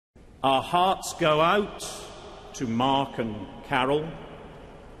Our hearts go out to Mark and Carol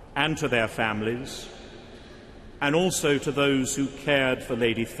and to their families, and also to those who cared for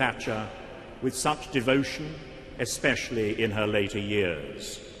Lady Thatcher with such devotion, especially in her later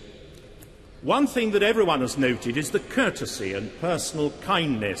years. One thing that everyone has noted is the courtesy and personal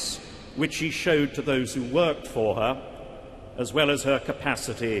kindness which she showed to those who worked for her, as well as her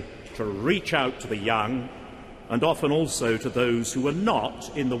capacity to reach out to the young and often also to those who were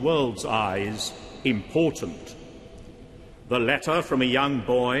not, in the world's eyes, important. The letter from a young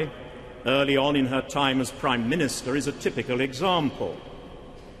boy early on in her time as Prime Minister is a typical example.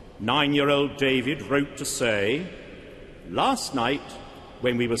 9-year-old David wrote to say, "Last night,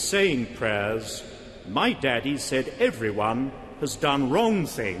 when we were saying prayers, my daddy said everyone has done wrong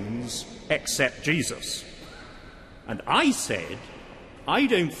things except Jesus. And I said, I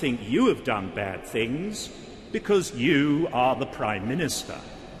don't think you have done bad things because you are the Prime Minister.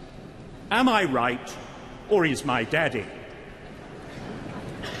 Am I right, or is my daddy?"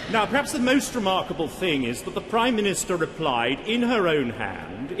 Now, perhaps the most remarkable thing is that the Prime Minister replied in her own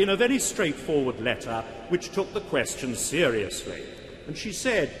hand in a very straightforward letter which took the question seriously. And she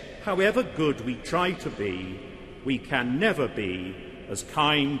said, "However good we try to be, we can never be as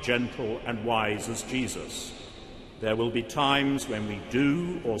kind, gentle and wise as Jesus. There will be times when we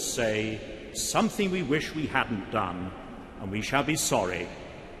do or say something we wish we hadn't done, and we shall be sorry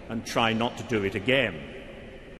and try not to do it again."